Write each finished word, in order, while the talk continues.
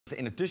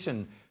In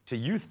addition to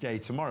Youth Day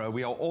tomorrow,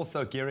 we are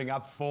also gearing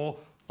up for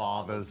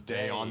Father's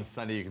Day on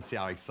Sunday. You can see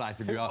how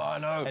excited we are. I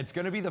know. It's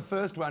going to be the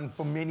first one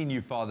for many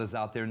new fathers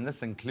out there, and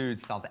this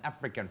includes South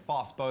African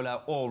fast bowler,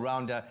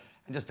 all-rounder,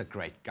 and just a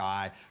great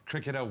guy,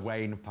 cricketer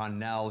Wayne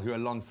Parnell, who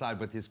alongside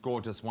with his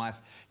gorgeous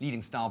wife,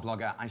 leading style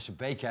blogger Aisha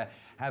Baker,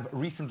 have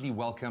recently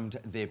welcomed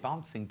their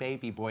bouncing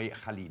baby boy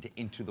Khalid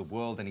into the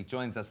world, and he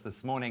joins us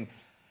this morning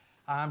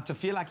to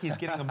feel like he's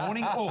getting the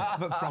morning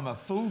off from a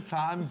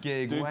full-time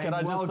gig. Dude, Wayne, can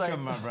I just welcome, say,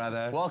 my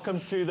brother. Welcome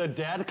to the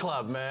Dad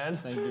Club, man.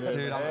 Thank you very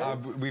Dude,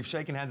 much. we've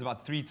shaken hands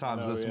about 3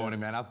 times this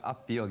morning, man. I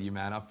feel you,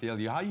 man. I feel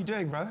you. How are you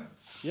doing, bro?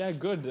 Yeah,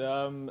 good.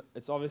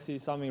 It's obviously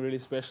something really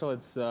special.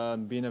 It's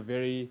been a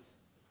very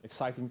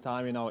exciting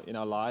time in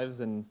our lives,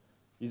 and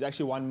he's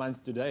actually 1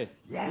 month today.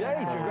 Yay,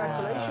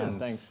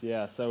 congratulations. Thanks,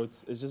 yeah. So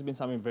it's just been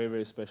something very,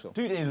 very special.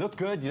 Dude, you look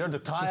good, you don't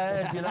look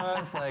tired, you know,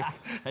 it's like...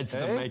 It's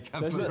the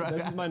makeup, This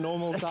is my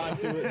normal time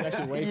to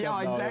actually wake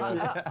up now.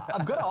 exactly.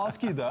 I've got to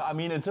ask you, though, I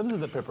mean, in terms of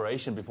the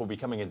preparation before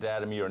becoming a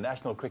dad, I mean, you're a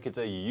national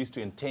cricketer, you're used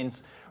to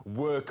intense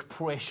work,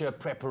 pressure,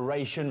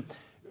 preparation.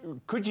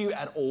 Could you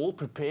at all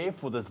prepare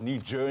for this new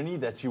journey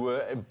that you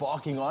were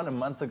embarking on a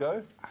month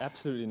ago?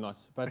 Absolutely not.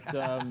 But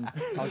I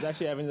was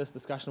actually having this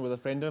discussion with a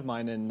friend of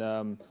mine,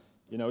 and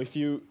you know, if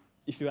you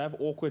have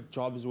awkward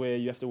jobs where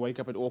you have to wake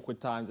up at awkward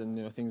times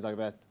and things like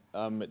that,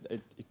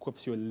 it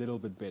equips you a little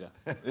bit better.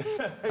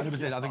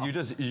 100%. I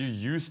think you're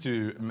used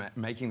to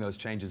making those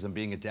changes and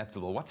being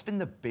adaptable. What's been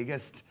the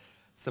biggest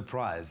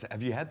surprise?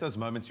 Have you had those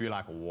moments where you're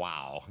like,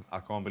 wow, I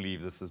can't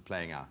believe this is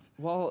playing out?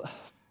 Well,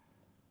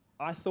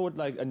 I thought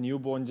like a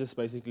newborn just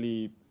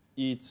basically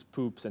eats,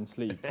 poops, and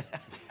sleeps.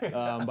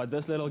 But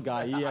this little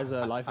guy, he has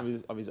a life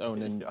of his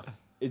own, and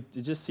it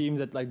just seems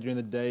that like during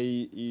the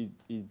day he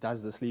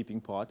does the sleeping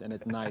part, and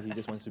at night he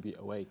just wants to be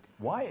awake.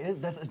 Why?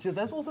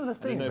 That's also the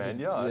thing, man.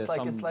 Yeah, it's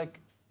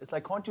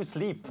like, can't you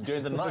sleep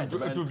during the night?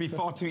 It would be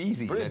far too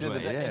easy. Brilliant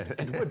during the day.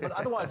 It would, but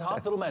otherwise,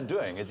 how's little man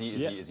doing? Is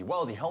he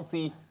well? Is he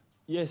healthy?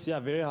 Yes, yeah,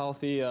 very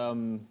healthy,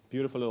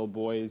 beautiful little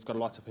boy. He's got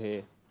lots of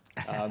hair.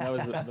 That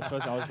was the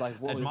first time I was like,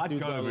 whoa, this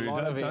dude's got a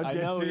lot of hair.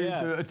 Don't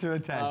get too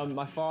attached.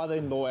 My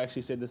father-in-law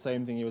actually said the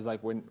same thing. He was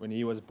like, when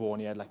he was born,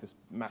 he had like this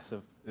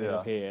massive head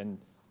of hair, and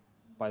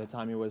by the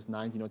time he was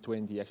 19 or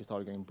 20, he actually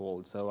started going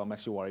bald. So I'm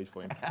actually worried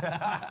for him.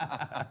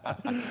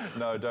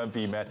 No, don't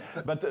be, man.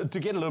 But to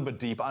get a little bit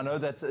deep, I know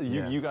that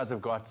you guys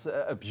have got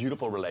a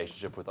beautiful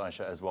relationship with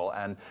Aisha as well.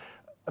 And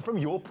from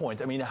your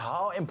point, I mean,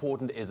 how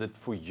important is it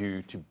for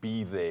you to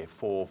be there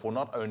for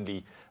not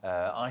only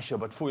Aisha,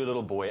 but for your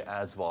little boy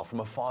as well, from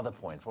a father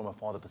point, from a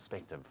father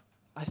perspective?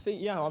 I think,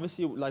 yeah,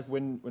 obviously, like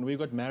when we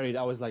got married,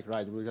 I was like,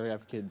 right, we're going to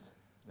have kids.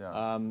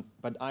 Yeah.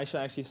 But Aisha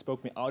actually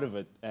spoke me out of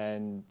it,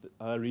 and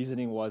her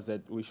reasoning was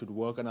that we should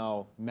work on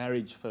our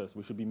marriage first.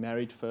 We should be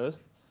married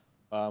first.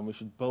 We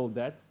should build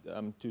that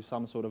to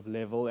some sort of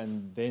level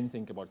and then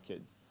think about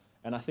kids.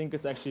 And I think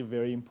it's actually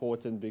very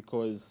important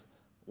because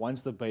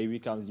once the baby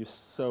comes, you're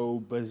so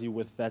busy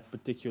with that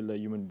particular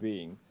human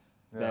being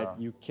that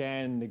you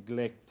can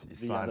neglect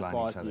the other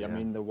party. I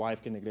mean, the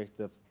wife can neglect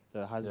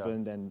the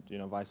husband and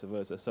vice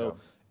versa. So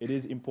it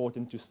is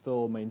important to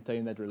still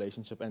maintain that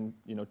relationship and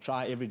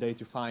try every day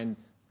to find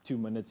 2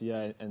 minutes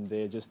here and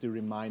there just to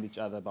remind each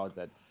other about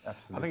that.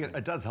 Absolutely. I think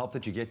it does help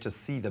that you get to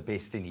see the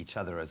best in each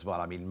other as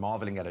well. I mean,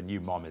 marveling at a new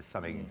mom is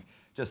something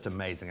just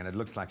amazing, and it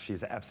looks like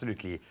she's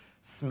absolutely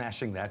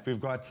smashing that. We've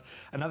got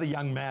another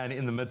young man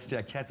in the midst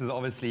here. Kat is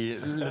obviously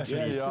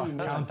literally,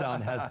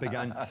 countdown has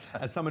begun.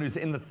 As someone who's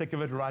in the thick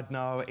of it right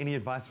now, any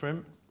advice for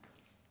him?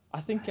 I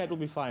think Kat will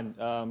be fine.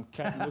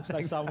 Kat looks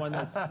like someone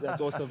that's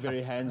also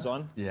very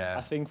hands-on. Yeah.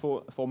 I think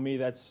for me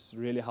that's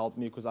really helped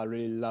me because I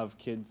really love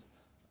kids.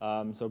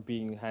 So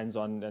being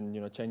hands-on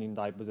and changing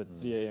diapers at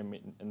 3 a.m.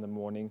 in the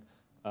morning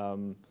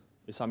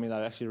is something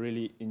that I actually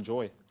really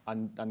enjoy.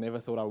 I never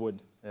thought I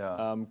would.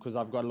 Because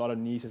I've got a lot of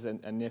nieces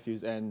and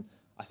nephews, and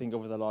I think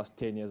over the last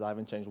 10 years I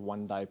haven't changed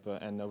 1 diaper,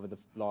 and over the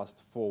last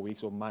 4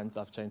 weeks or month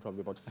I've changed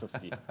probably about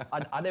 50.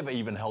 I never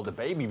even held a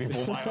baby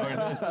before my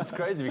own. That's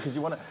crazy because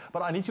you want to...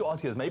 But I need to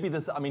ask you this. Maybe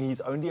this... I mean,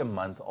 he's only a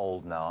month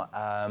old now.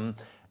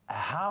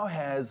 How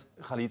has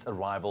Khalid's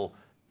arrival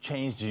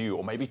changed you,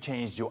 or maybe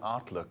changed your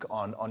outlook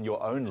on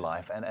your own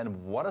life?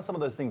 And what are some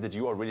of those things that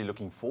you are really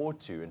looking forward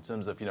to in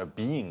terms of,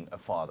 being a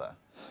father?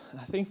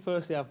 I think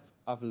firstly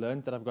I've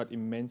learned that I've got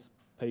immense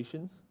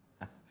patience.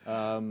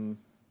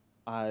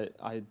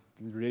 I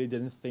really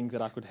didn't think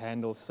that I could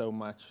handle so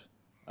much.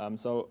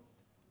 So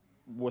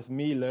with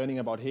me learning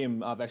about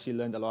him, I've actually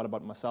learned a lot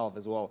about myself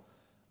as well.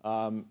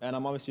 And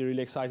I'm obviously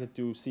really excited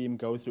to see him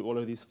go through all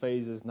of these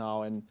phases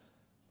now. And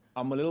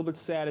I'm a little bit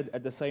sad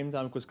at the same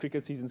time because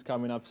cricket season's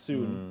coming up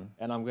soon,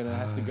 and I'm going to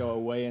have to go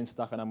away and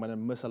stuff, and I'm going to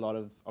miss a lot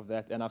of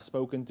that. And I've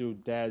spoken to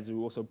dads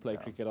who also play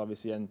cricket,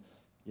 obviously, and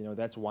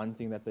that's one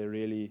thing that they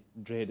really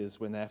dread is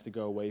when they have to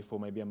go away for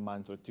maybe a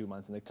month or 2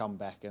 months, and they come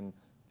back and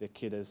their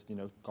kid has, you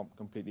know,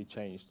 completely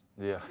changed.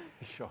 Yeah,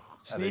 sure.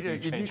 You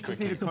just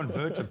need to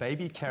convert a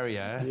baby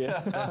carrier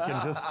that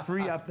can just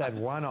free up that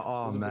one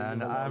arm,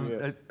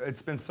 man.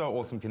 It's been so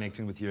awesome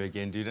connecting with you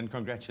again, dude, and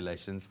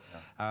congratulations.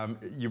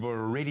 You were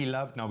already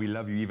loved, now we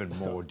love you even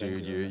more,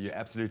 dude. You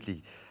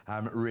absolutely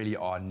really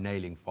are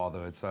nailing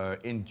fatherhood. So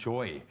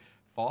enjoy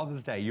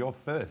Father's Day, your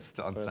first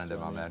on Sunday,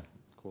 my man.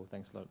 Cool,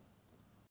 thanks a lot.